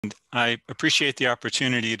I appreciate the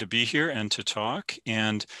opportunity to be here and to talk.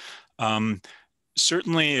 And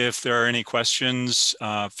certainly, if there are any questions,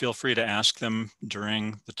 feel free to ask them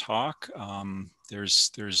during the talk.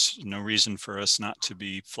 There's no reason for us not to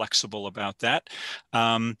be flexible about that.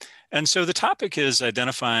 And so the topic is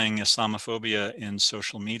identifying Islamophobia in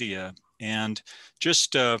social media. And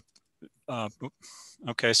just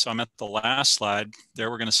okay, so I'm at the last slide. There,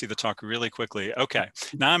 we're going to see the talk really quickly. Okay,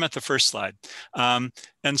 now I'm at the first slide. And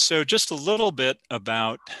so just a little bit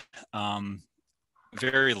about,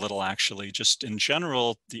 very little actually, just in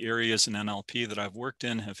general, the areas in NLP that I've worked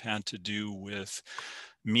in have had to do with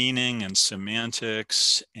meaning and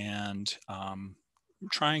semantics and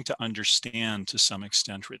trying to understand to some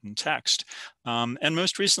extent written text. And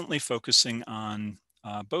most recently focusing on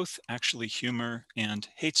both actually humor and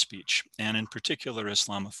hate speech, and in particular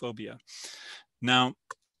Islamophobia. Now,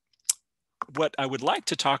 what I would like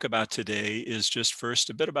to talk about today is just first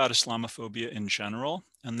a bit about Islamophobia in general,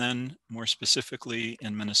 and then more specifically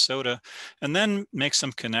in Minnesota, and then make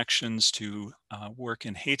some connections to work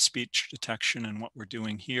in hate speech detection and what we're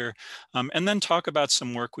doing here, and then talk about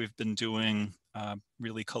some work we've been doing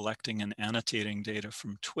really collecting and annotating data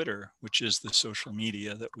from Twitter, which is the social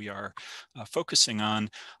media that we are focusing on,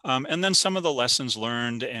 and then some of the lessons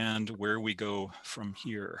learned and where we go from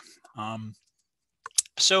here.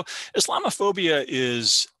 So Islamophobia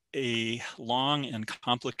is a long and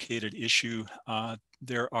complicated issue.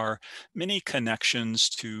 There are many connections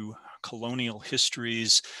to colonial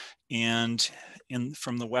histories, and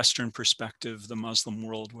from the Western perspective, the Muslim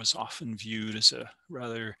world was often viewed as a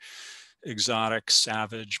rather exotic,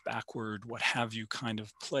 savage, backward, what have you kind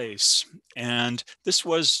of place. And this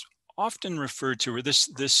was often referred to, or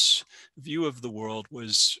this view of the world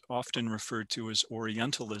was often referred to as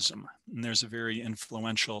Orientalism. And there's a very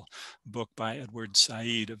influential book by Edward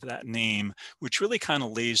Said of that name, which really kind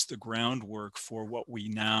of lays the groundwork for what we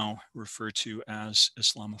now refer to as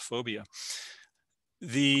Islamophobia.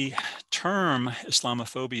 The term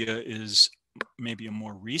Islamophobia is maybe a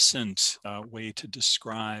more recent way to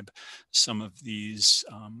describe some of these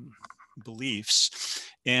beliefs.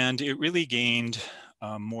 And it really gained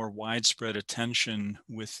more widespread attention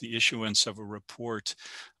with the issuance of a report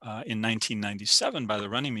in 1997 by the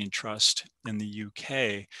Runnymede Trust in the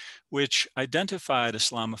UK, which identified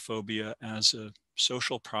Islamophobia as a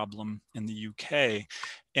social problem in the UK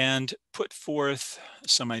and put forth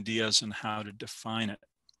some ideas on how to define it.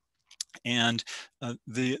 And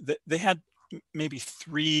they had maybe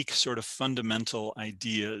three sort of fundamental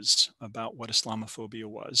ideas about what Islamophobia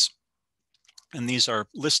was. And these are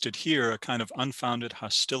listed here: a kind of unfounded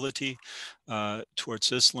hostility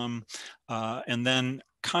towards Islam, and then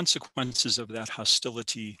consequences of that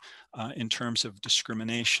hostility in terms of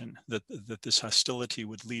discrimination, that this hostility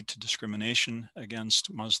would lead to discrimination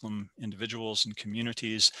against Muslim individuals and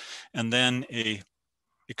communities, and then a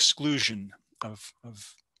exclusion of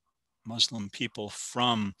Muslim people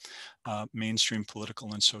from mainstream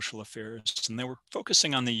political and social affairs. And they were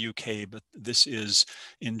focusing on the UK, but this is,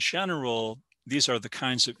 in general, these are the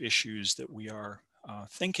kinds of issues that we are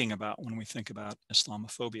thinking about when we think about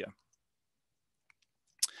Islamophobia.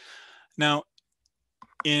 Now,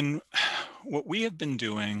 in what we have been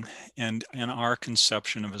doing, and in our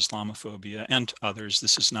conception of Islamophobia and others,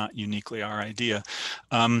 this is not uniquely our idea,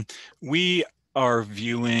 we are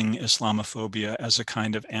viewing Islamophobia as a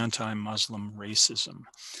kind of anti-Muslim racism.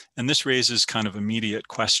 And this raises kind of immediate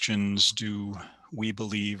questions. Do we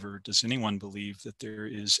believe, or does anyone believe, that there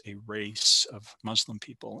is a race of Muslim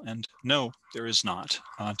people? And no, there is not.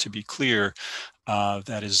 To be clear,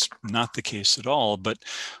 that is not the case at all. But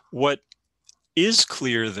what is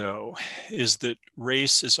clear, though, is that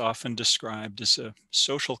race is often described as a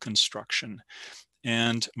social construction,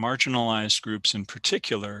 and marginalized groups in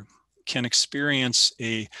particular can experience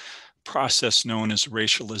a process known as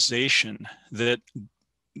racialization that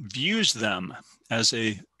views them as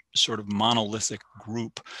a sort of monolithic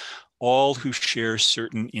group, all who share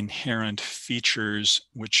certain inherent features,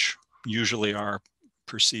 which usually are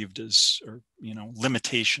perceived as, or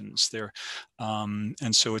limitations there,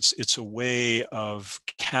 and so it's a way of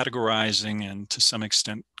categorizing and to some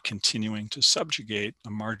extent continuing to subjugate a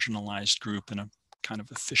marginalized group in a kind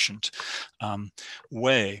of efficient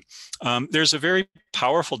way. There's a very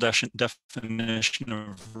powerful definition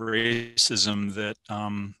of racism that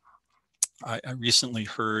I recently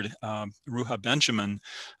heard Ruha Benjamin,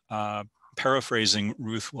 paraphrasing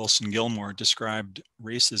Ruth Wilson Gilmore, described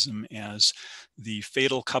racism as the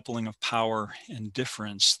fatal coupling of power and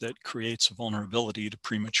difference that creates vulnerability to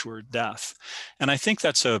premature death. And I think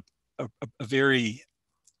that's a very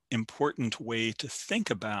important way to think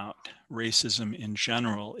about racism in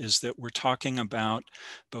general is that we're talking about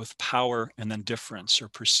both power and then difference or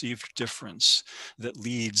perceived difference that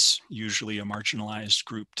leads usually a marginalized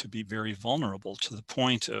group to be very vulnerable to the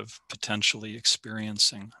point of potentially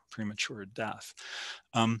experiencing premature death.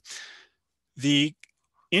 The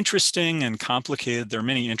interesting and complicated, there are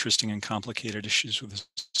many interesting and complicated issues with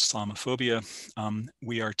Islamophobia.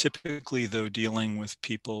 We are typically, though, dealing with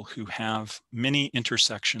people who have many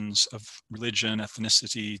intersections of religion,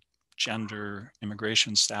 ethnicity, gender,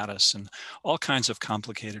 immigration status, and all kinds of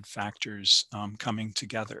complicated factors coming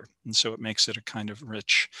together. And so it makes it a kind of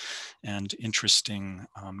rich and interesting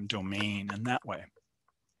domain in that way.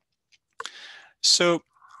 So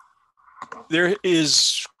there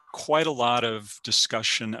is quite a lot of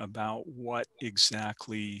discussion about what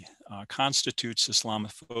exactly constitutes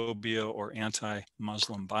Islamophobia or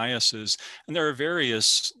anti-Muslim biases. And there are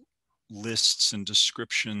various lists and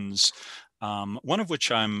descriptions, one of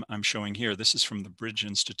which I'm showing here. This is from the Bridge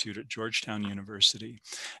Institute at Georgetown University.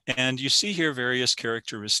 And you see here various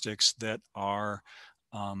characteristics that are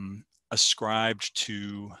ascribed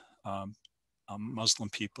to Muslim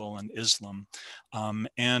people and Islam.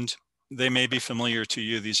 And they may be familiar to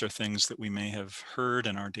you. These are things that we may have heard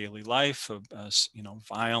in our daily life of,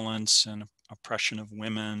 violence and oppression of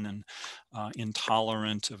women and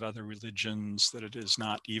intolerant of other religions, that it is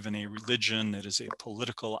not even a religion, it is a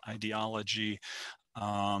political ideology,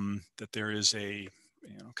 that there is a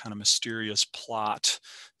kind of mysterious plot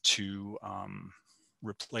to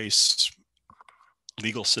replace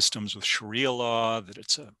legal systems with Sharia law, that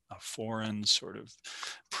it's a foreign sort of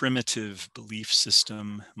primitive belief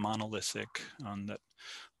system, monolithic, that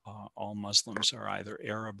all Muslims are either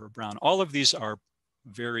Arab or brown. All of these are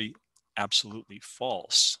very absolutely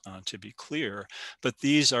false, to be clear, but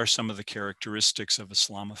these are some of the characteristics of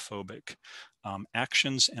Islamophobic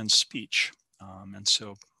actions and speech. And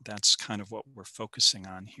so that's kind of what we're focusing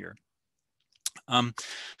on here.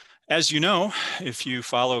 As you know, if you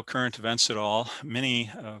follow current events at all, many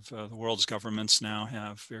of the world's governments now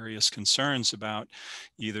have various concerns about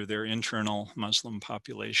either their internal Muslim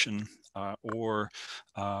population or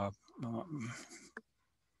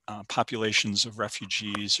populations of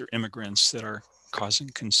refugees or immigrants that are causing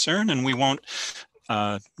concern. And we won't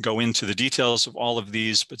go into the details of all of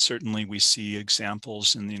these, but certainly we see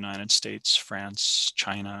examples in the United States, France,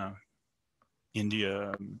 China,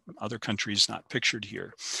 India, other countries not pictured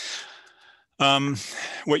here.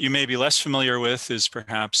 What you may be less familiar with is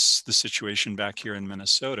perhaps the situation back here in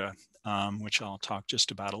Minnesota, which I'll talk just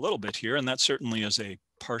about a little bit here. And that certainly is a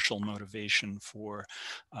partial motivation for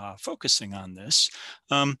focusing on this.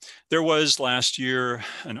 There was last year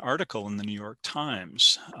an article in the New York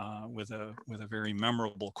Times with a very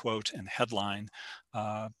memorable quote and headline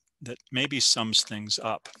that maybe sums things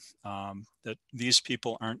up, that these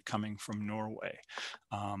people aren't coming from Norway.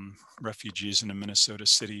 Refugees in a Minnesota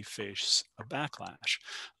city face a backlash.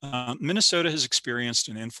 Minnesota has experienced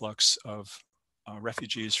an influx of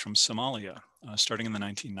refugees from Somalia starting in the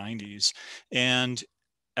 1990s. And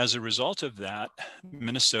as a result of that,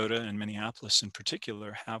 Minnesota and Minneapolis in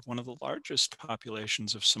particular have one of the largest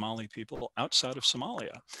populations of Somali people outside of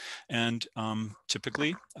Somalia. And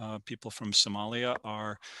typically, people from Somalia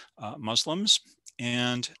are Muslims,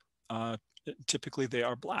 and typically they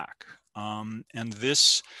are Black. And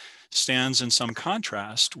this stands in some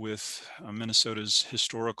contrast with Minnesota's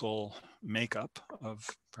historical makeup of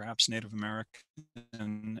perhaps Native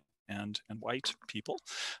American and white people.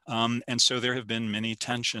 And so there have been many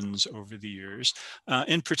tensions over the years.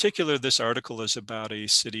 In particular, this article is about a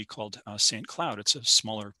city called St. Cloud. It's a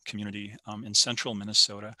smaller community in central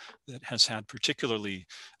Minnesota that has had particularly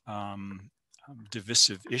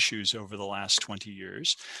divisive issues over the last 20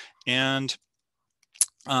 years. And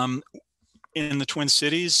in the Twin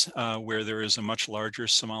Cities, where there is a much larger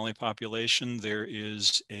Somali population, there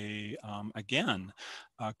is again,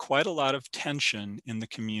 quite a lot of tension in the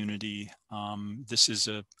community. This is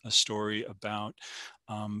a story about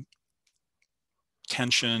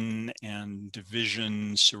tension and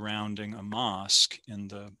division surrounding a mosque in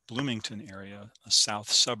the Bloomington area, a south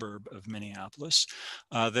suburb of Minneapolis,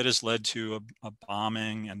 that has led to a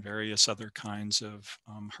bombing and various other kinds of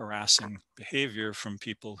harassing behavior from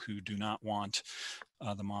people who do not want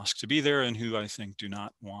the mosque to be there and who I think do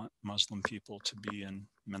not want Muslim people to be in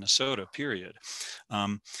Minnesota, period.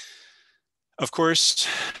 Of course,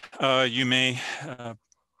 you may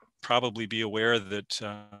probably be aware that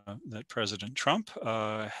that President Trump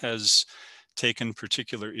has taken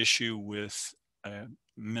particular issue with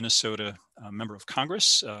Minnesota member of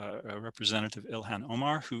Congress, Representative Ilhan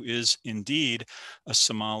Omar, who is indeed a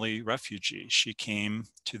Somali refugee. She came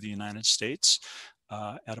to the United States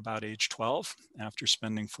at about age 12 after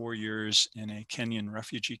spending 4 years in a Kenyan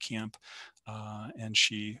refugee camp. And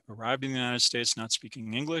she arrived in the United States not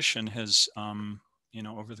speaking English and has,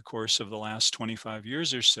 over the course of the last 25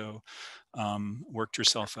 years or so, worked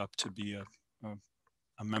herself up to be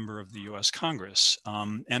a member of the US Congress,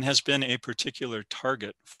 and has been a particular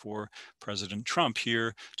target for President Trump,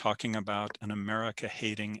 here talking about an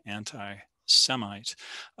America-hating anti-Semite.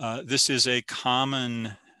 This is a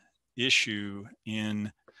common issue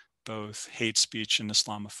in both hate speech and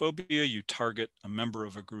Islamophobia. You target a member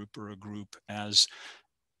of a group or a group as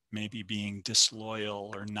maybe being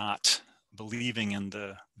disloyal or not believing in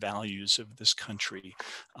the values of this country.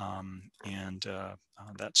 And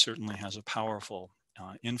that certainly has a powerful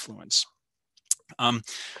influence.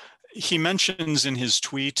 He mentions in his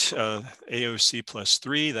tweet AOC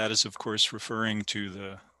 +3. That is, of course, referring to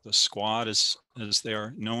the squad, as they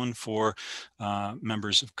are known for,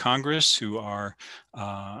 members of Congress who are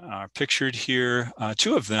pictured here.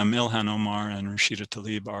 Two of them, Ilhan Omar and Rashida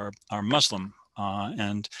Tlaib, are Muslim.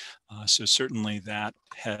 So certainly that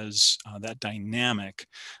has that dynamic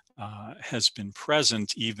has been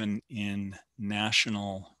present even in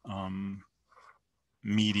national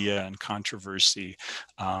media and controversy,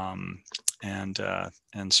 and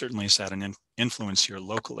certainly has had an influence here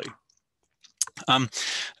locally.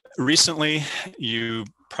 Recently, you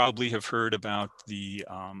probably have heard about the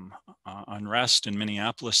unrest in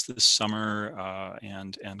Minneapolis this summer,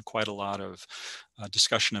 and quite a lot of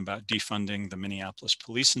discussion about defunding the Minneapolis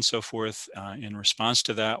police and so forth. In response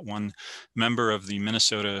to that, one member of the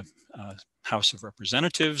Minnesota House of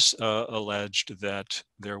Representatives alleged that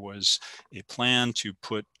there was a plan to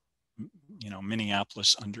put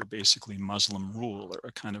Minneapolis under basically Muslim rule, or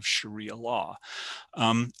a kind of Sharia law.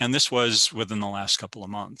 And this was within the last couple of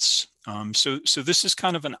months. So this is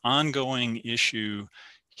kind of an ongoing issue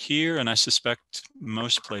here, and I suspect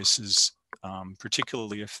most places,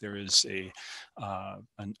 particularly if there is a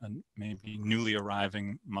maybe newly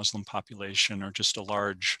arriving Muslim population or just a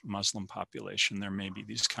large Muslim population, there may be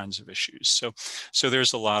these kinds of issues. So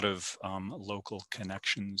there's a lot of local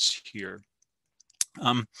connections here.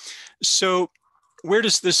 So where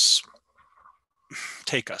does this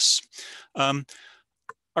take us?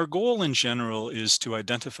 Our goal in general is to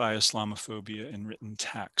identify Islamophobia in written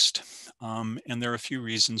text. And there are a few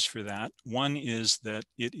reasons for that. One is that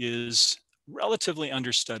it is relatively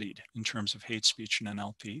understudied in terms of hate speech and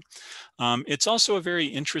NLP. It's also a very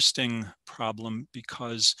interesting problem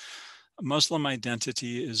because Muslim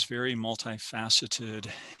identity is very multifaceted,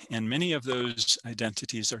 and many of those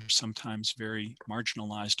identities are sometimes very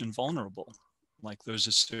marginalized and vulnerable, like those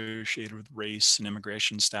associated with race and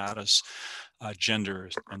immigration status,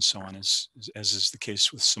 gender, and so on, as is the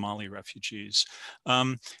case with Somali refugees.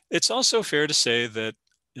 It's also fair to say that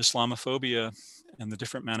Islamophobia and the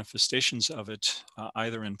different manifestations of it,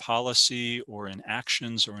 either in policy or in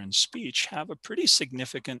actions or in speech, have a pretty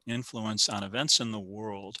significant influence on events in the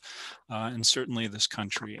world, and certainly this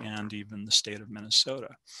country and even the state of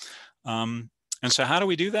Minnesota. And so how do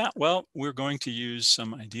we do that? Well, we're going to use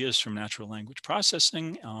some ideas from natural language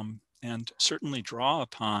processing, and certainly draw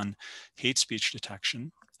upon hate speech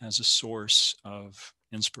detection as a source of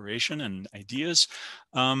inspiration and ideas.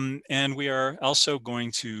 And we are also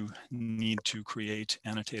going to need to create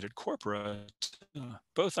annotated corpora to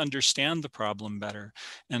both understand the problem better,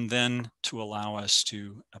 and then to allow us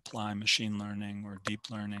to apply machine learning or deep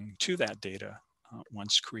learning to that data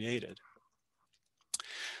once created.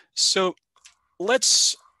 So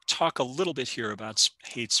let's talk a little bit here about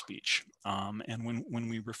hate speech. And when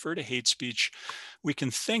we refer to hate speech, we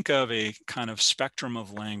can think of a kind of spectrum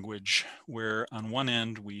of language where on one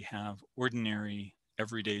end we have ordinary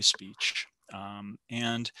everyday speech.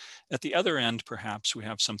 And at the other end, perhaps we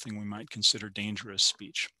have something we might consider dangerous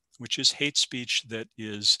speech, which is hate speech that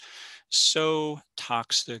is so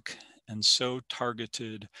toxic and so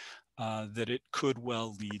targeted that it could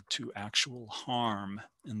well lead to actual harm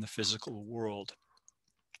in the physical world.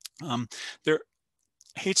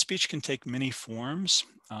 Hate speech can take many forms.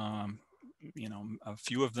 A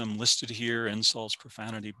few of them listed here: insults,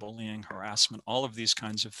 profanity, bullying, harassment. All of these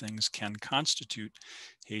kinds of things can constitute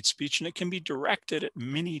hate speech, and it can be directed at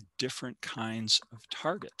many different kinds of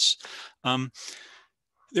targets.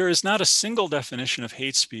 There is not a single definition of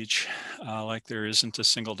hate speech, like there isn't a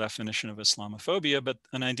single definition of Islamophobia, but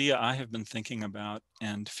an idea I have been thinking about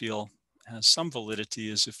and feel has some validity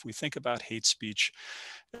is if we think about hate speech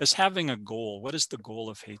as having a goal. What is the goal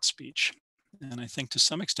of hate speech? And I think to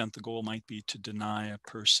some extent the goal might be to deny a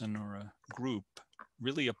person or a group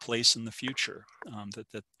really a place in the future.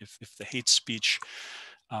 That if the hate speech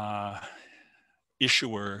uh,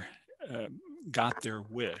 issuer uh, got their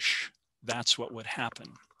wish, that's what would happen.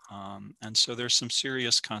 And so there's some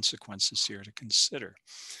serious consequences here to consider.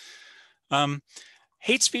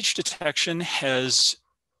 Hate speech detection has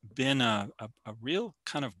been a real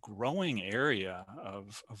kind of growing area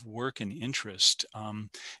of work and interest. And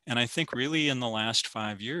I think really in the last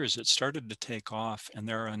 5 years, it started to take off. And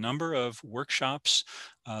there are a number of workshops.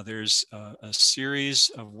 There's a series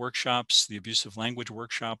of workshops, the abusive language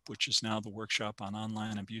workshop, which is now the workshop on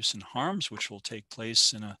online abuse and harms, which will take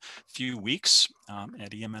place in a few weeks at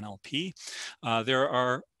EMNLP. There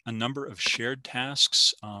are a number of shared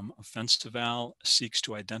tasks. Offensive seeks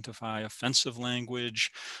to identify offensive language.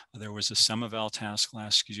 There was a SEMAVAL task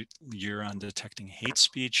last year on detecting hate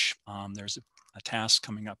speech. There's a task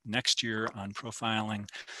coming up next year on profiling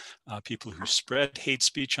people who spread hate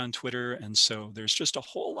speech on Twitter. And so there's just a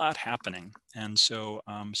whole lot happening. And so,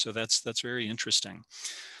 so that's very interesting.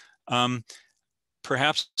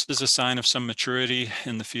 Perhaps as a sign of some maturity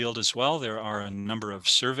in the field as well, there are a number of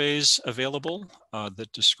surveys available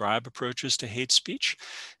that describe approaches to hate speech.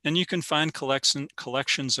 And you can find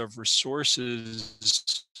collections of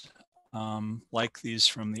resources like these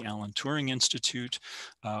from the Alan Turing Institute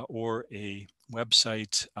or a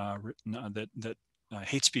website that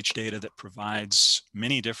hate speech data that provides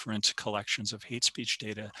many different collections of hate speech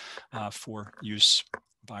data for use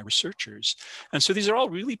by researchers. And so these are all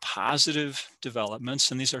really positive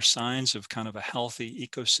developments, and these are signs of kind of a healthy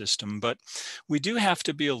ecosystem, but we do have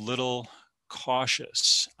to be a little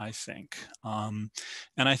cautious, I think. And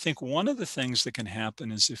I think one of the things that can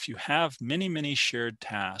happen is if you have many, many shared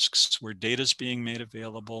tasks where data is being made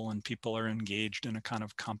available and people are engaged in a kind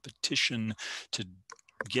of competition to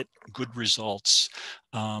get good results,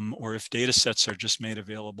 or if data sets are just made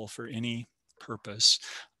available for any purpose,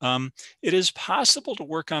 it is possible to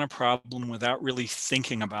work on a problem without really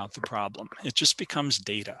thinking about the problem. It just becomes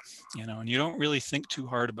data, and you don't really think too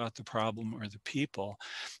hard about the problem or the people.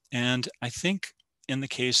 And I think in the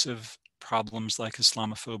case of problems like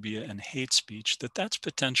Islamophobia and hate speech, that's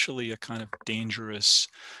potentially a kind of dangerous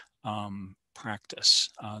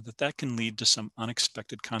practice, that can lead to some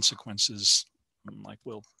unexpected consequences, like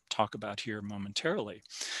we'll talk about here momentarily.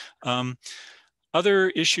 Other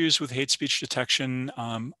issues with hate speech detection,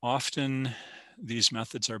 often these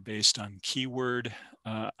methods are based on keyword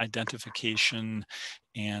identification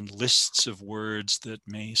and lists of words that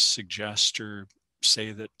may suggest or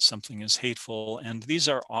say that something is hateful. And these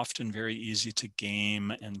are often very easy to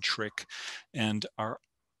game and trick and are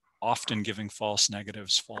often giving false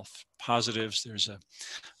negatives, false positives. There's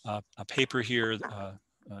a paper here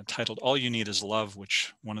titled "All You Need Is Love,"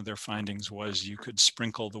 which one of their findings was you could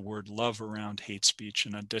sprinkle the word love around hate speech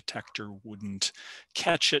and a detector wouldn't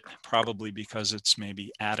catch it, probably because it's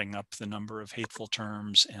maybe adding up the number of hateful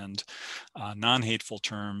terms and non-hateful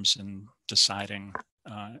terms and deciding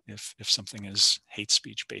if something is hate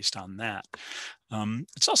speech based on that.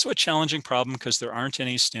 It's also a challenging problem because there aren't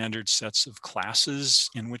any standard sets of classes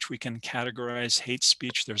in which we can categorize hate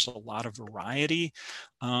speech. There's a lot of variety,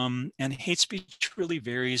 and hate speech really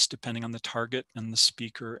varies depending on the target and the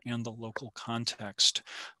speaker and the local context.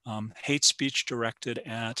 Hate speech directed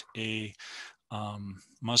at a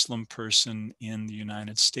Muslim person in the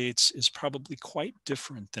United States is probably quite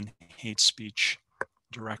different than hate speech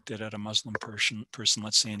directed at a Muslim person,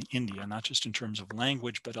 let's say in India, not just in terms of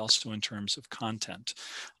language, but also in terms of content.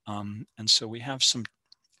 And so we have some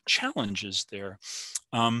challenges there.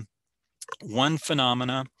 One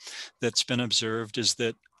phenomena that's been observed is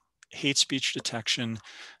that hate speech detection,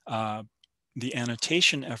 the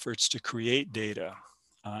annotation efforts to create data,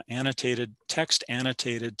 text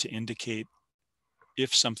annotated to indicate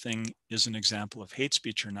if something is an example of hate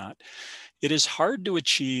speech or not, it is hard to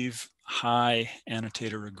achieve high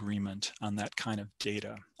annotator agreement on that kind of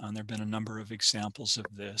data. There have been a number of examples of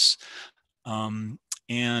this.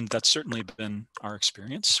 And that's certainly been our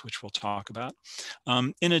experience, which we'll talk about.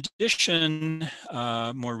 In addition,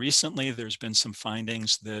 more recently, there's been some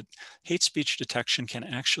findings that hate speech detection can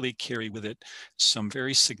actually carry with it some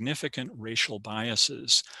very significant racial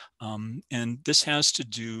biases. And this has to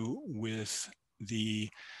do with the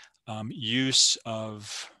use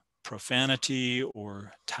of profanity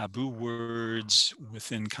or taboo words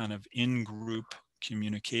within kind of in-group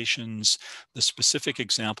communications. The specific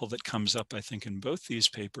example that comes up, I think, in both these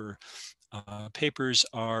papers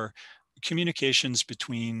are communications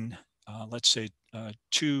between, let's say,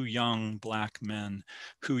 two young Black men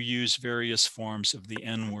who use various forms of the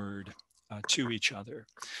N-word to each other.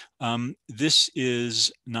 This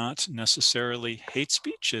is not necessarily hate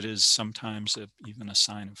speech. It is sometimes even a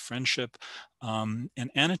sign of friendship. And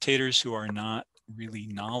annotators who are not really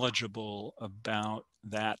knowledgeable about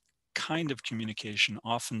that kind of communication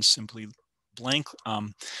often simply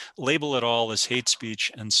label it all as hate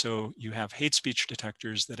speech. And so you have hate speech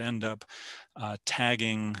detectors that end up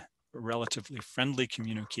tagging relatively friendly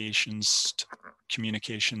communications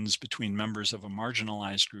between members of a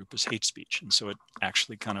marginalized group as hate speech. And so it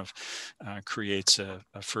actually kind of creates a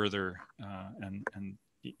further and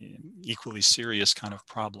equally serious kind of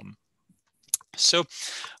problem. So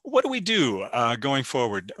what do we do going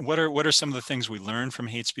forward? What are some of the things we learn from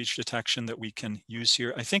hate speech detection that we can use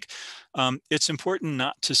here? I think it's important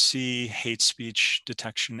not to see hate speech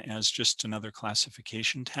detection as just another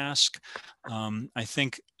classification task. I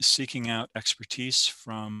think seeking out expertise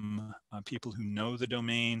from people who know the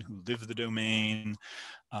domain, who live the domain,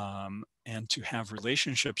 and to have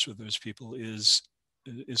relationships with those people is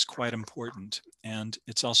quite important. And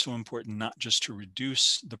it's also important not just to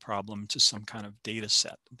reduce the problem to some kind of data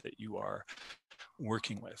set that you are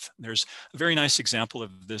working with. There's a very nice example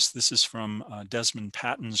of this. This is from Desmond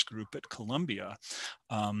Patton's group at Columbia,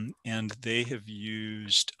 and they have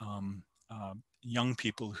used young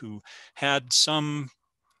people who had some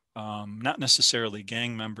not necessarily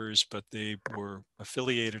gang members, but they were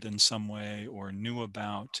affiliated in some way or knew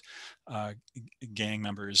about gang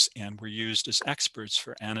members and were used as experts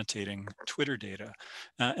for annotating Twitter data.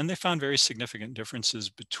 And they found very significant differences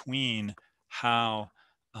between how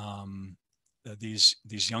these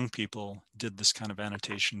young people did this kind of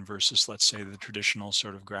annotation versus, let's say, the traditional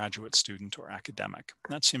sort of graduate student or academic.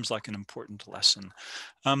 That seems like an important lesson.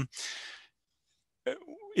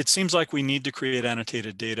 It seems like we need to create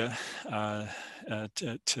annotated data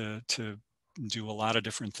to do a lot of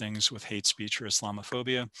different things with hate speech or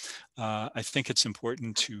Islamophobia. I think it's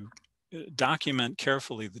important to document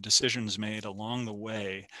carefully the decisions made along the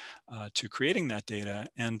way to creating that data,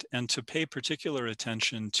 and to pay particular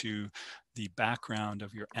attention to the background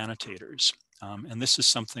of your annotators. And this is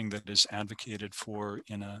something that is advocated for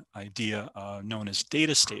in an idea known as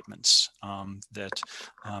data statements that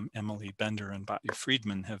Emily Bender and Batya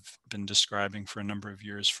Friedman have been describing for a number of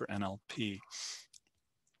years for NLP.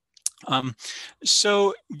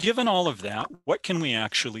 So given all of that, what can we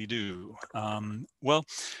actually do? Well,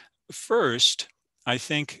 first, I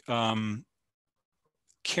think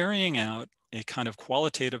carrying out a kind of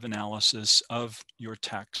qualitative analysis of your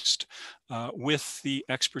text with the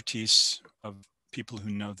expertise of people who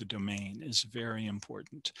know the domain is very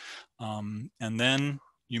important. And then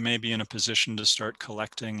you may be in a position to start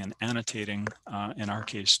collecting and annotating, in our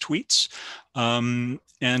case, tweets.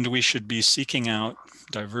 And we should be seeking out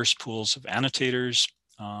diverse pools of annotators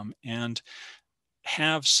and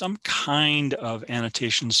have some kind of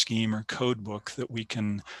annotation scheme or code book that we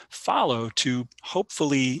can follow to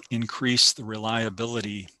hopefully increase the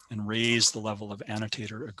reliability and raise the level of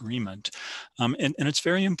annotator agreement. And it's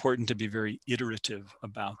very important to be very iterative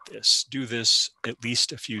about this. Do this at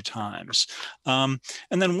least a few times. And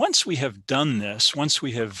then once we have done this, once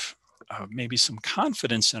we have maybe some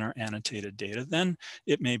confidence in our annotated data, then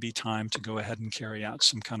it may be time to go ahead and carry out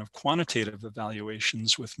some kind of quantitative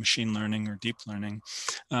evaluations with machine learning or deep learning.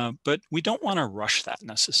 But we don't want to rush that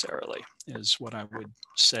necessarily, is what I would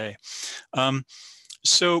say.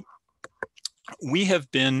 So we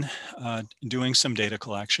have been doing some data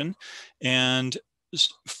collection and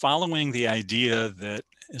following the idea that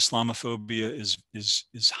Islamophobia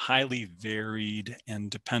is highly varied and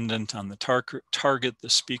dependent on the target, the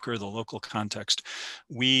speaker, the local context.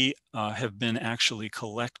 We have been actually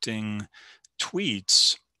collecting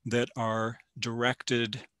tweets that are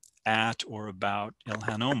directed at or about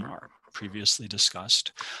Ilhan Omar, previously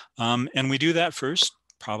discussed. And we do that first.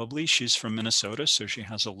 Probably she's from Minnesota, so she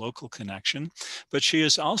has a local connection, but she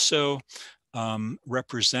is also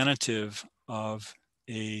representative of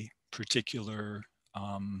a particular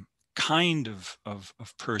kind of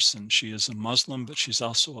person. She is a Muslim, but she's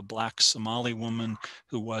also a Black Somali woman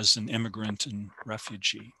who was an immigrant and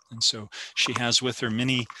refugee. And so she has with her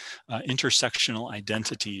many intersectional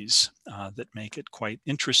identities that make it quite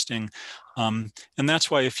interesting. And that's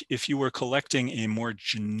why if you were collecting a more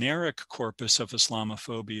generic corpus of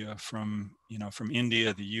Islamophobia from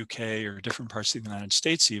India, the UK, or different parts of the United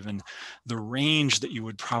States even, the range that you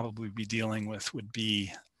would probably be dealing with would be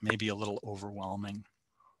maybe a little overwhelming.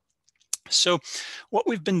 So what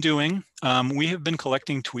we've been doing, we have been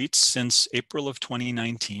collecting tweets since April of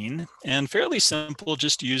 2019, and fairly simple,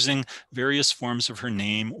 just using various forms of her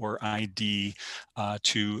name or ID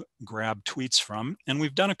to grab tweets from. And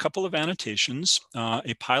we've done a couple of annotations,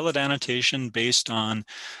 a pilot annotation based on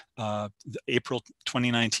the April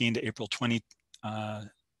 2019 to April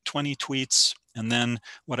 2020 tweets, and then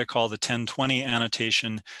what I call the 1020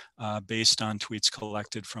 annotation based on tweets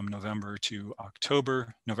collected from November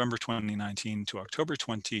 2019 to October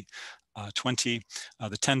 2020. The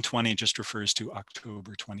 1020 just refers to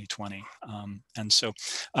October 2020. And so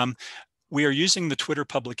we are using the Twitter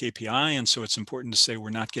public API, and so it's important to say we're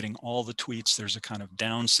not getting all the tweets. There's a kind of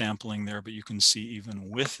downsampling there, but you can see even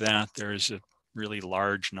with that, there's a really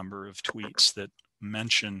large number of tweets that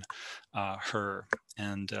mention her.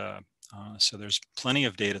 And so there's plenty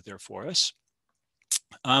of data there for us.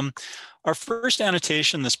 Our first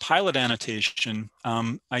annotation, this pilot annotation,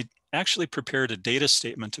 I actually prepared a data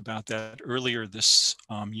statement about that earlier this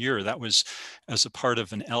year. That was as a part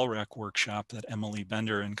of an LREC workshop that Emily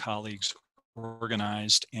Bender and colleagues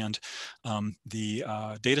organized, and the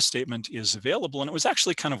data statement is available, and it was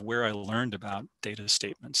actually kind of where I learned about data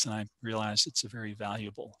statements, and I realized it's a very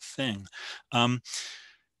valuable thing.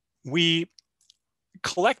 We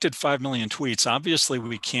collected 5 million tweets. Obviously,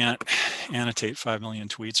 we can't annotate 5 million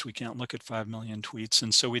tweets. We can't look at 5 million tweets.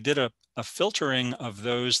 And so we did a filtering of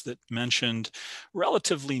those that mentioned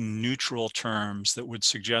relatively neutral terms that would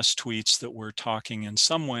suggest tweets that were talking in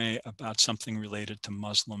some way about something related to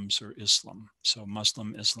Muslims or Islam. So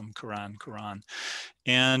Muslim, Islam, Quran, Quran.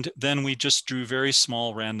 And then we just drew very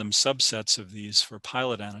small random subsets of these for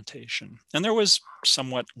pilot annotation. And there was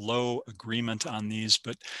somewhat low agreement on these,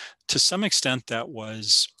 but to some extent that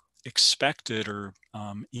was expected or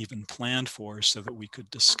even planned for, so that we could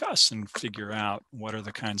discuss and figure out what are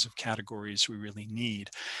the kinds of categories we really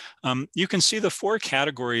need. You can see the 4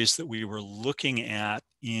 categories that we were looking at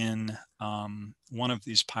in one of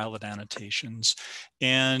these pilot annotations.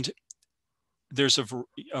 And there's a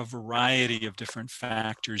variety of different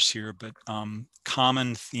factors here, but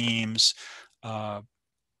common themes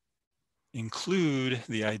include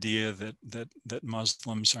the idea that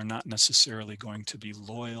Muslims are not necessarily going to be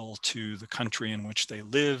loyal to the country in which they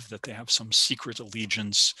live, that they have some secret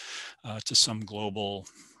allegiance to some global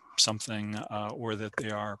something, or that they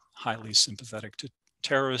are highly sympathetic to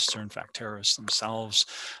terrorists, or in fact terrorists themselves.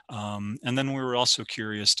 And then we were also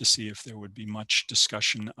curious to see if there would be much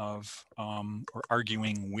discussion of or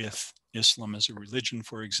arguing with Islam as a religion,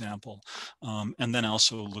 for example, and then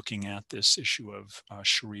also looking at this issue of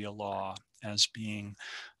Sharia law as being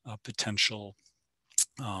a potential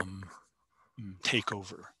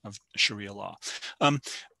takeover of Sharia law.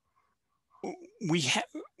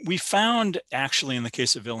 We found, actually, in the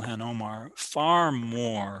case of Ilhan Omar, far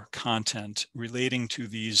more content relating to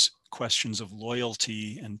these questions of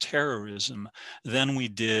loyalty and terrorism than we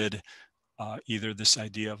did either this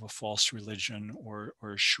idea of a false religion or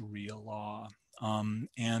Sharia law.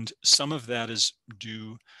 And some of that is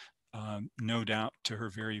due, no doubt, to her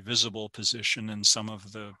very visible position and some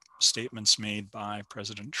of the statements made by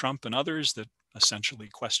President Trump and others that essentially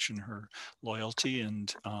question her loyalty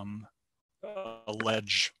and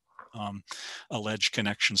allege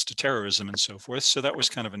connections to terrorism and so forth. So that was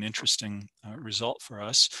kind of an interesting result for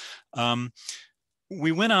us.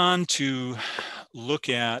 We went on to look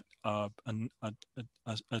at a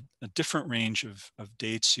different range of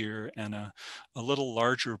dates here and a little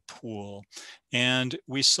larger pool. And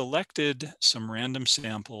we selected some random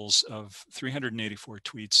samples of 384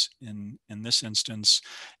 tweets in this instance.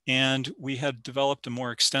 And we had developed a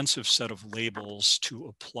more extensive set of labels to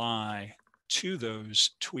apply to those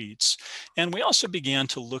tweets. And we also began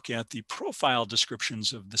to look at the profile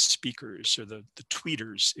descriptions of the speakers, or the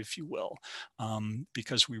tweeters, if you will,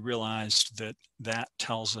 because we realized that that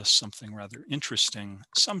tells us something rather interesting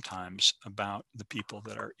sometimes about the people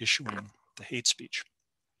that are issuing the hate speech.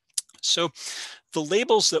 So the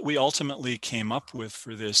labels that we ultimately came up with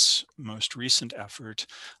for this most recent effort,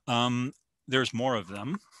 there's more of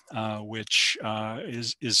them, which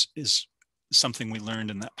is something we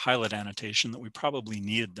learned in that pilot annotation, that we probably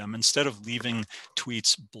needed them. Instead of leaving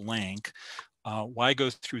tweets blank, why go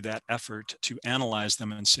through that effort to analyze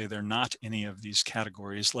them and say they're not any of these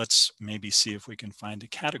categories? Let's maybe see if we can find a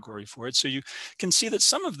category for it. So you can see that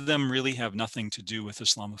some of them really have nothing to do with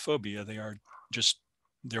Islamophobia. They are just,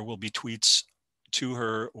 there will be tweets to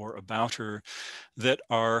her or about her that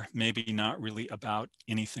are maybe not really about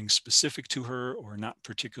anything specific to her or not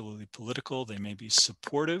particularly political. They may be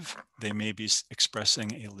supportive, they may be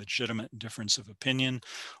expressing a legitimate difference of opinion,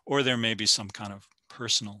 or there may be some kind of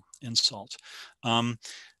personal insult.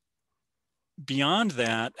 Beyond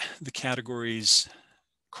that, the categories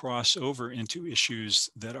cross over into issues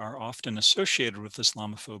that are often associated with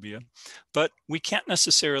Islamophobia, but we can't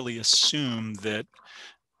necessarily assume that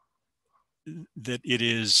it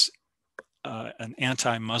is an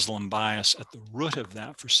anti-Muslim bias at the root of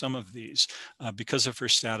that for some of these. Because of her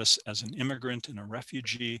status as an immigrant and a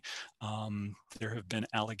refugee, there have been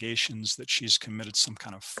allegations that she's committed some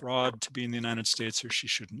kind of fraud to be in the United States, or she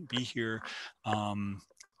shouldn't be here.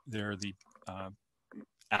 There are the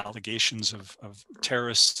allegations of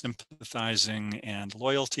terrorist sympathizing and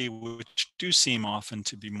loyalty, which do seem often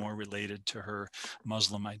to be more related to her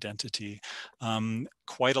Muslim identity.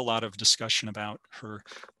 Quite a lot of discussion about her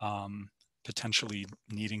potentially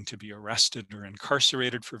needing to be arrested or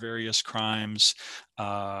incarcerated for various crimes,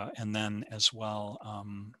 and then as well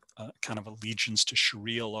kind of allegiance to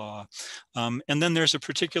Sharia law. And then there's a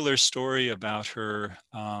particular story about her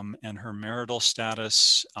and her marital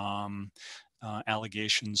status,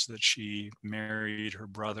 allegations that she married her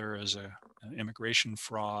brother as an immigration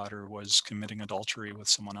fraud or was committing adultery with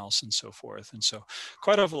someone else and so forth. And so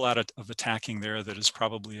quite a lot of attacking there that is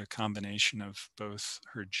probably a combination of both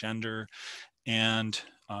her gender and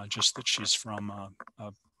just that she's from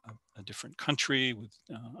a different country with,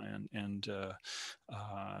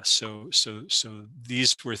 so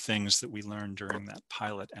these were things that we learned during that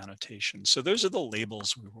pilot annotation. So those are the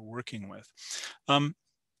labels we were working with.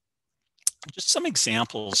 Just some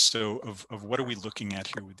examples of what are we looking at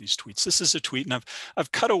here with these tweets. This is a tweet, and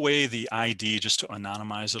I've cut away the ID just to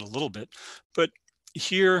anonymize it a little bit, but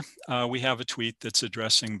here we have a tweet that's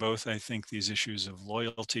addressing both, I think, these issues of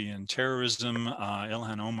loyalty and terrorism.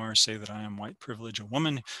 Ilhan Omar, say that I am white privilege, a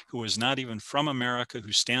woman who is not even from America,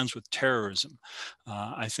 who stands with terrorism.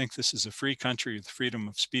 I think this is a free country with freedom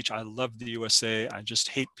of speech. I love the USA. I just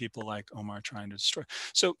hate people like Omar trying to destroy.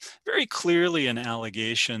 So very clearly an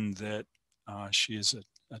allegation that she is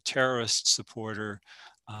a terrorist supporter,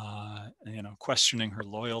 questioning her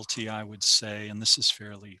loyalty, I would say, and this is a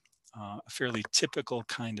fairly typical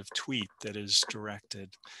kind of tweet that is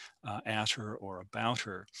directed at her or about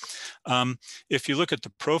her. If you look at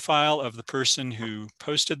the profile of the person who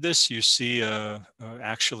posted this, you see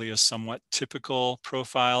actually a somewhat typical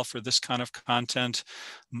profile for this kind of content.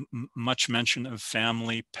 Much mention of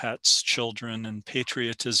family, pets, children, and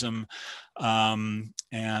patriotism.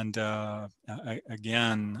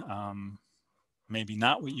 Again, maybe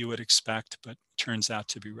not what you would expect, but turns out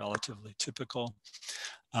to be relatively typical.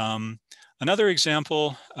 Another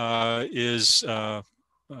example is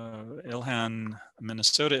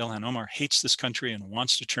Minnesota. Ilhan Omar hates this country and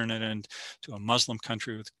wants to turn it into a Muslim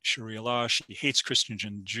country with Sharia law. She hates Christians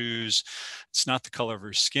and Jews. It's not the color of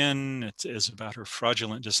her skin. It is about her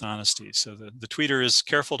fraudulent dishonesty. So the tweeter is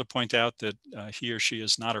careful to point out that he or she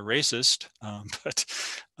is not a racist, but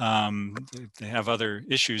they have other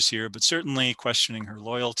issues here, but certainly questioning her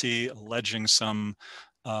loyalty, alleging some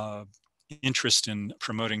interest in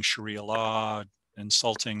promoting Sharia law,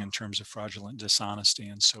 insulting in terms of fraudulent dishonesty,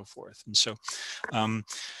 and so forth. And so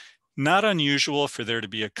not unusual for there to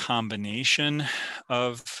be a combination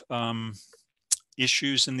of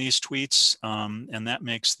issues in these tweets, and that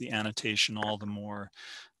makes the annotation all the more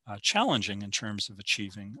challenging in terms of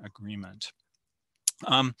achieving agreement.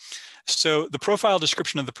 So the profile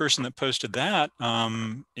description of the person that posted that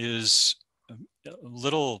is a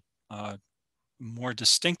little more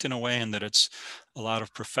distinct in a way, in that it's a lot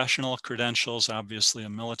of professional credentials, obviously a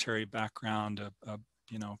military background,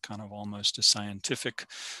 kind of almost a scientific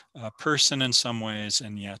person in some ways,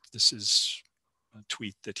 and yet this is a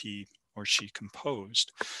tweet that he or she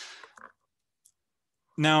composed.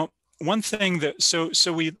 Now, one thing that, so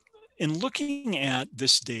we, in looking at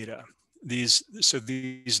this data, these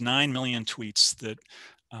 9 million tweets that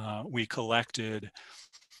we collected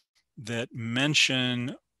that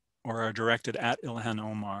mention or are directed at Ilhan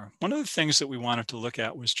Omar, one of the things that we wanted to look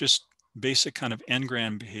at was just basic kind of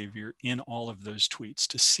engram behavior in all of those tweets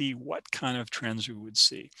to see what kind of trends we would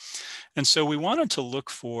see. And so we wanted to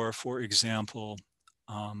look for example,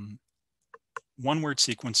 one-word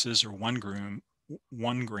sequences or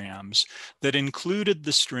one grams that included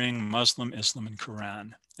the string Muslim, Islam, and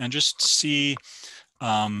Quran, and just see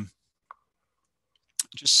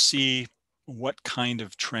what kind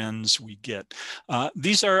of trends we get.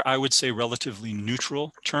 These are, I would say, relatively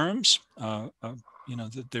neutral terms.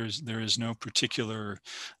 That there is no particular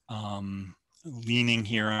leaning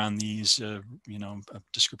here on these, a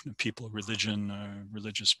description of people, religion,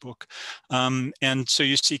 religious book. And so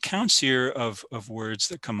you see counts here of words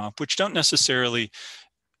that come up, which don't necessarily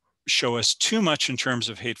show us too much in terms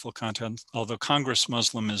of hateful content, although Congress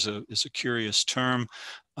Muslim is a curious term.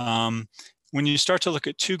 When you start to look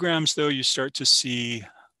at 2 grams, though, you start to see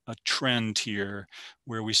a trend here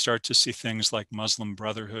where we start to see things like Muslim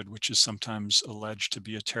Brotherhood, which is sometimes alleged to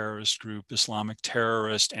be a terrorist group, Islamic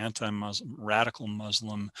terrorist,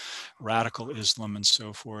 anti-Muslim, radical Islam, and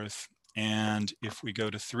so forth. And if we go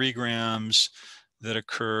to 3 grams that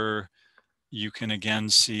occur, you can again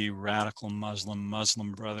see radical Muslim,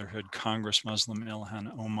 Muslim Brotherhood, Congress Muslim,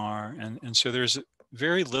 Ilhan Omar. And so there's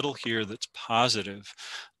very little here that's positive.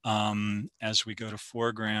 As we go to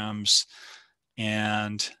 4 grams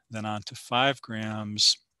and then on to 5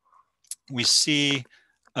 grams, we see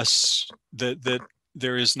that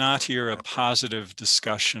there is not here a positive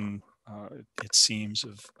discussion, it seems,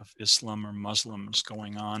 of Islam or Muslims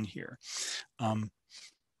going on here.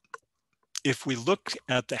 If we look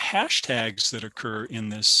at the hashtags that occur in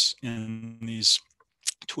these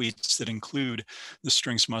tweets that include the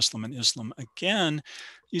strings Muslim and Islam, again,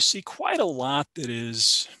 you see quite a lot that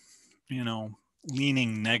is,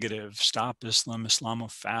 leaning negative. Stop Islam,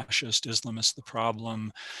 Islamofascist, Islam is the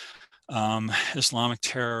problem, Islamic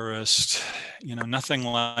terrorist, nothing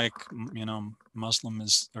like, Muslim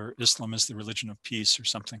is, or Islam is the religion of peace or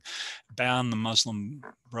something. Ban the Muslim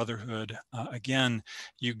Brotherhood. Again,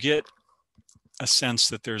 you get a sense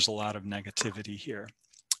that there's a lot of negativity here.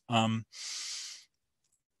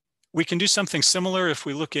 We can do something similar if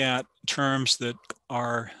we look at terms that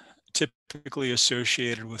are typically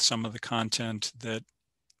associated with some of the content that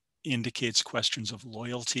indicates questions of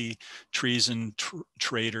loyalty, treason,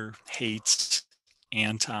 traitor, hates,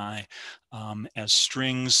 anti. As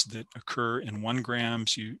strings that occur in 1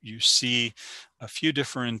 grams, you see a few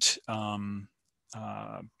different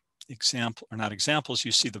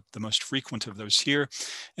you see the most frequent of those here.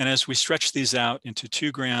 And as we stretch these out into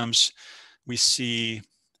 2 grams, we see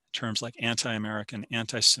terms like anti-American,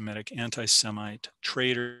 anti-Semitic, anti-Semite,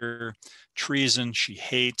 traitor, treason, she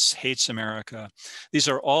hates America. These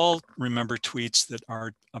are all, remember, tweets that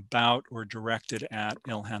are about or directed at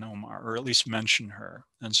Ilhan Omar, or at least mention her.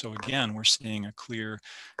 And so again, we're seeing a clear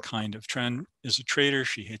kind of trend. Is a traitor,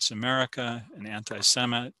 she hates America, an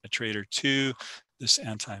anti-Semite, a traitor too, this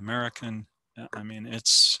anti-American. I mean,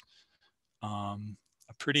 it's a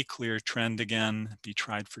pretty clear trend again. Be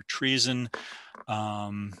tried for treason,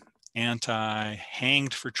 hanged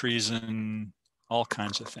for treason, all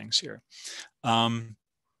kinds of things here. And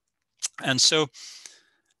so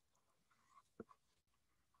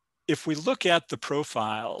if we look at the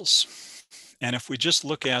profiles, and if we just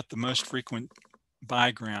look at the most frequent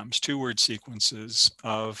bigrams, 2-word sequences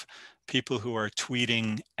of people who are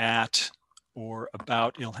tweeting at or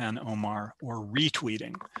about Ilhan Omar or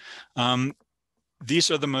retweeting,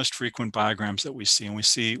 these are the most frequent bigrams that we see. And we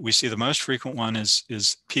see the most frequent one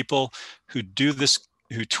is people who do this,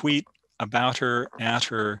 who tweet about her, at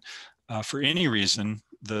her, for any reason.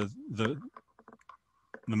 The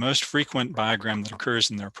most frequent bigram that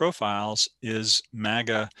occurs in their profiles is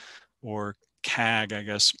MAGA or CAG, I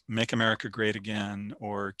guess, Make America Great Again,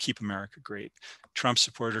 or Keep America Great, Trump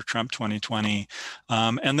supporter, Trump 2020.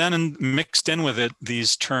 And then mixed in with it,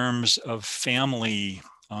 these terms of family,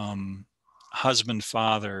 husband,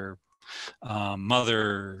 father,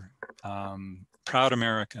 mother, proud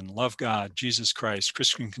American, love God, Jesus Christ,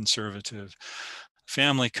 Christian conservative,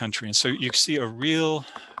 family, country. And so you see a real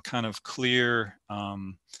kind of clear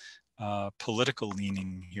political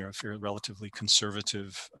leaning here, if you're relatively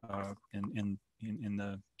conservative in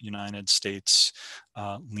the United States,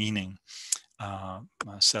 leaning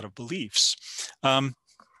set of beliefs. And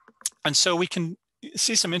so we can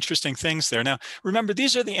see some interesting things there. Now, remember,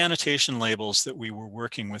 these are the annotation labels that we were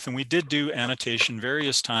working with, and we did do annotation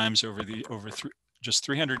various times over just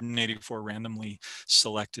 384 randomly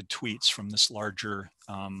selected tweets from this larger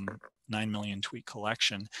 9 million tweet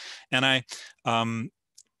collection. And I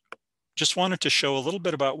just wanted to show a little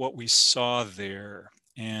bit about what we saw there.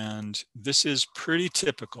 And this is pretty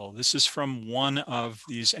typical. This is from one of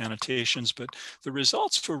these annotations, but the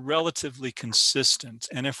results were relatively consistent.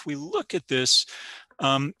 And if we look at this,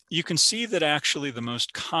 you can see that actually the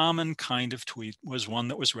most common kind of tweet was one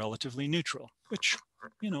that was relatively neutral, which,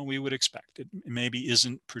 we would expect. It maybe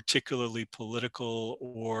isn't particularly political,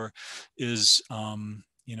 or is,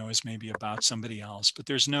 is maybe about somebody else, but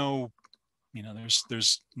there's no,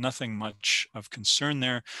 there's nothing much of concern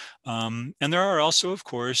there. And there are also, of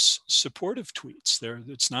course, supportive tweets.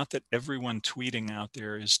 It's not that everyone tweeting out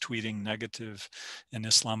there is tweeting negative and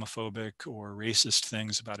Islamophobic or racist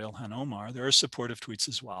things about Ilhan Omar. There are supportive tweets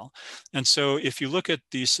as well. And so if you look at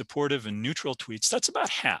the supportive and neutral tweets, that's about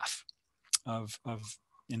half of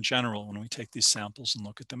in general, when we take these samples and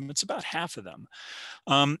look at them, it's about half of them.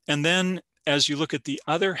 And then as you look at the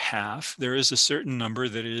other half, there is a certain number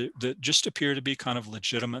that just appear to be kind of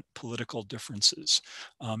legitimate political differences.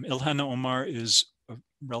 Ilhan Omar is a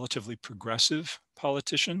relatively progressive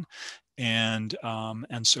politician, and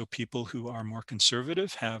so people who are more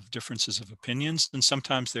conservative have differences of opinions, and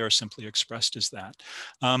sometimes they are simply expressed as that.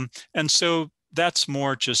 And so that's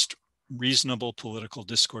more just reasonable political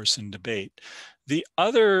discourse and debate. The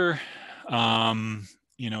other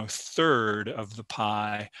third of the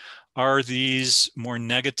pie are these more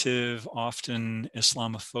negative, often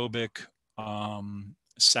Islamophobic,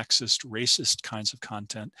 sexist, racist kinds of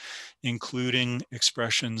content, including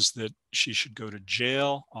expressions that she should go to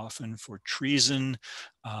jail, often for treason,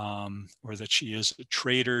 or that she is a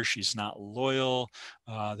traitor, she's not loyal.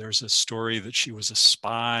 There's a story that she was a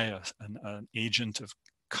spy, an agent of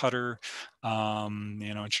Qatar,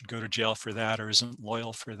 and should go to jail for that, or isn't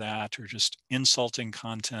loyal for that, or just insulting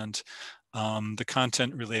content. The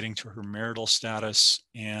content relating to her marital status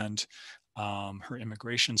and her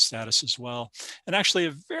immigration status as well. And actually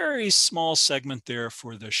a very small segment there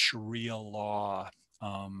for the Sharia law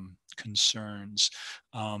concerns.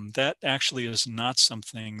 That actually is not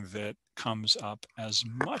something that comes up as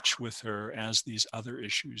much with her as these other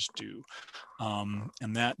issues do.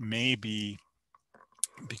 And that may be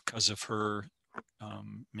because of her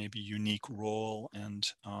maybe unique role and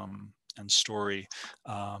story.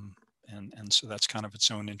 And so that's kind of its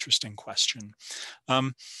own interesting question.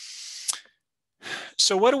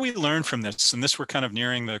 So what do we learn from this? And this, we're kind of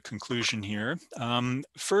nearing the conclusion here.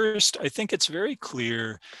 First, I think it's very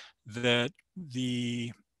clear that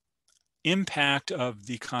the impact of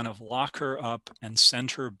the kind of lock her up and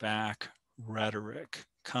send her back rhetoric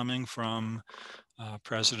coming from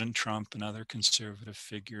President Trump and other conservative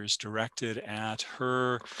figures directed at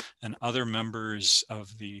her and other members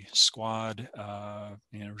of the squad,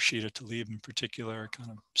 Rashida Tlaib in particular,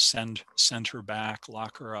 kind of send her back,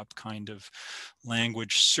 lock her up kind of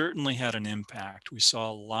language certainly had an impact. We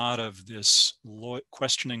saw a lot of this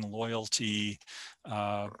questioning loyalty,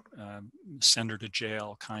 send her to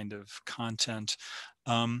jail kind of content.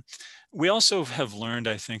 We also have learned,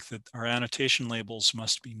 I think, that our annotation labels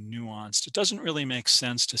must be nuanced. It doesn't really make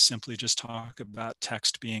sense to simply just talk about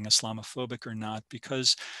text being Islamophobic or not,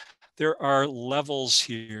 because there are levels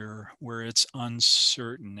here where it's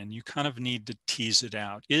uncertain and you kind of need to tease it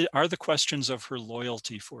out. Are the questions of her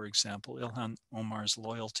loyalty, for example, Ilhan Omar's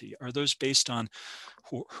loyalty, are those based on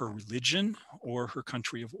her religion or her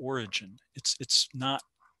country of origin? It's not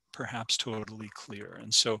perhaps totally clear.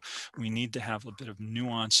 And so we need to have a bit of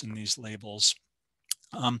nuance in these labels.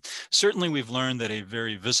 Certainly, we've learned that a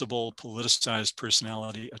very visible, politicized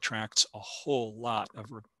personality attracts a whole lot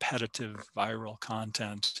of repetitive viral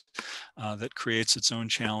content that creates its own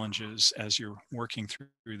challenges as you're working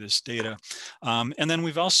through this data. And then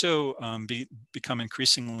we've also become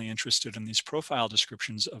increasingly interested in these profile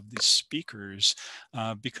descriptions of these speakers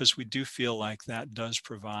because we do feel like that does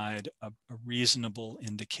provide a reasonable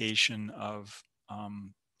indication of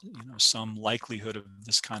some likelihood of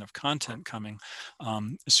this kind of content coming.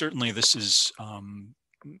 Certainly this is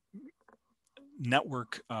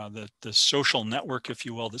network, the social network, if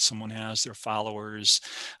you will, that someone has, their followers,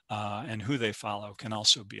 and who they follow can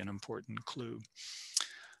also be an important clue.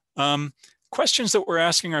 Questions that we're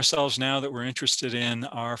asking ourselves now that we're interested in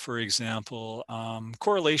are, for example,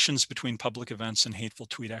 correlations between public events and hateful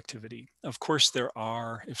tweet activity. Of course, there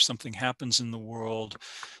are. If something happens in the world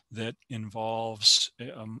that involves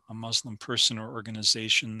a Muslim person or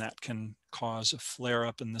organization, that can cause a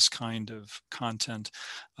flare-up in this kind of content,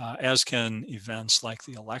 as can events like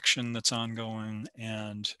the election that's ongoing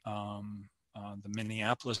and the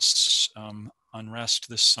Minneapolis unrest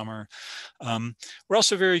this summer. We're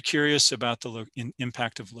also very curious about the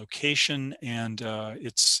impact of location, and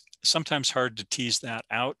it's sometimes hard to tease that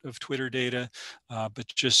out of Twitter data, but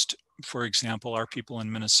just, for example, are people in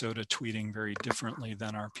Minnesota tweeting very differently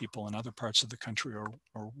than are people in other parts of the country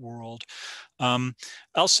or world?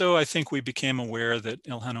 Also, I think we became aware that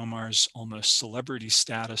Ilhan Omar's almost celebrity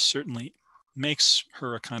status certainly makes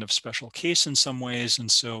her a kind of special case in some ways.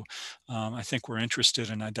 And so I think we're interested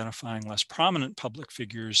in identifying less prominent public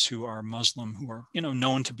figures who are Muslim, who are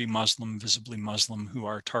known to be Muslim, visibly Muslim, who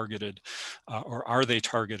are targeted, or are they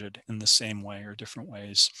targeted in the same way or different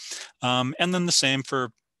ways? And then the same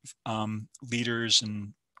for leaders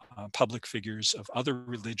and public figures of other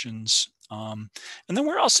religions. And then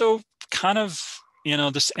we're also kind of,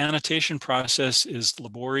 this annotation process is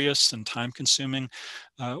laborious and time consuming.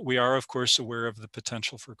 We are, of course, aware of the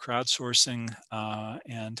potential for crowdsourcing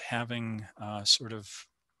and having sort of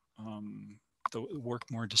the work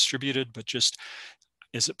more distributed, but just,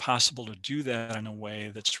 is it possible to do that in a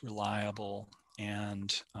way that's reliable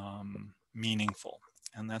and meaningful?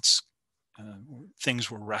 And that's things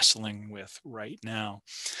we're wrestling with right now.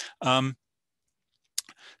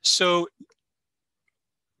 So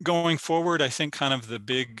going forward, I think kind of the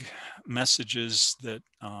big messages that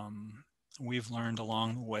we've learned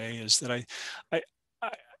along the way is that I,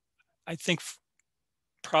 I think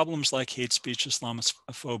problems like hate speech,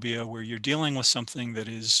 Islamophobia, where you're dealing with something that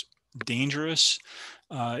is dangerous,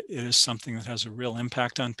 it is something that has a real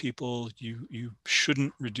impact on people. You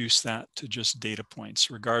shouldn't reduce that to just data points,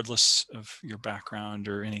 regardless of your background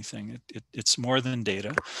or anything. It's more than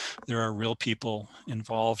data. There are real people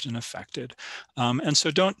involved and affected. And so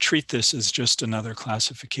don't treat this as just another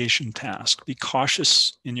classification task. Be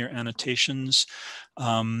cautious in your annotations,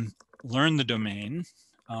 learn the domain,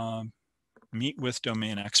 meet with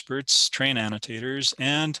domain experts, train annotators,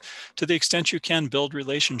 and to the extent you can, build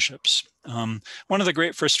relationships. One of the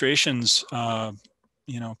great frustrations,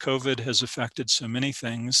 COVID has affected so many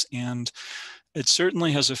things, and it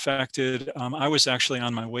certainly has affected, I was actually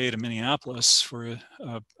on my way to Minneapolis for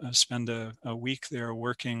spend a week there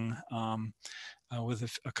working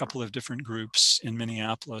with a couple of different groups in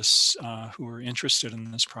Minneapolis who were interested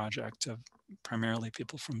in this project, primarily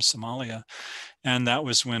people from Somalia. And that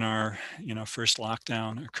was when our, first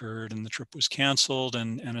lockdown occurred and the trip was canceled,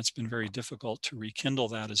 and it's been very difficult to rekindle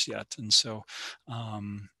that as yet. And so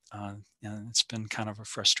it's been kind of a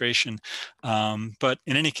frustration. But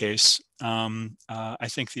in any case, I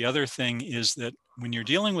think the other thing is that when you're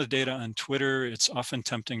dealing with data on Twitter, it's often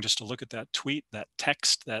tempting just to look at that tweet, that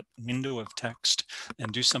text, that window of text,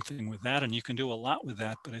 and do something with that. And you can do a lot with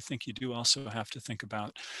that, but I think you do also have to think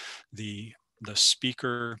about the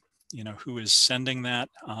speaker, who is sending that,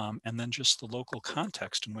 and then just the local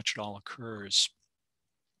context in which it all occurs.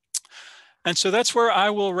 And so that's where I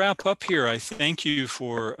will wrap up here. I thank you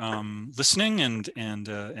for listening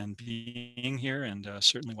and being here, and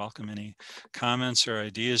certainly welcome any comments or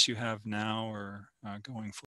ideas you have now or going forward.